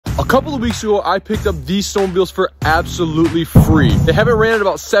A couple of weeks ago, I picked up these snowmobiles for absolutely free. They haven't ran in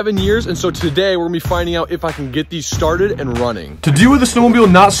about 7 years, and so today we're gonna be finding out if I can get these started and running. To deal with the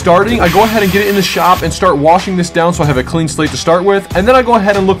snowmobile not starting, I go ahead and get it in the shop and start washing this down so I have a clean slate to start with, and then I go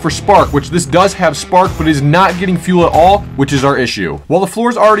ahead and look for spark, which this does have spark, but is not getting fuel at all, which is our issue. While the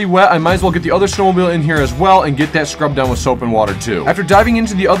floor is already wet, I might as well get the other snowmobile in here as well and get that scrubbed down with soap and water too. After diving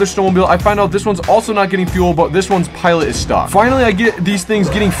into the other snowmobile, I find out this one's also not getting fuel, but this one's pilot is stuck. Finally, I get these things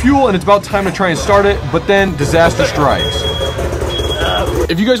getting fuel, and it's about time to try and start it, but then disaster strikes.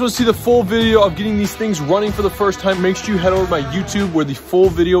 If you guys want to see the full video of getting these things running for the first time, make sure you head over to my YouTube where the full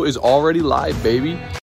video is already live, baby.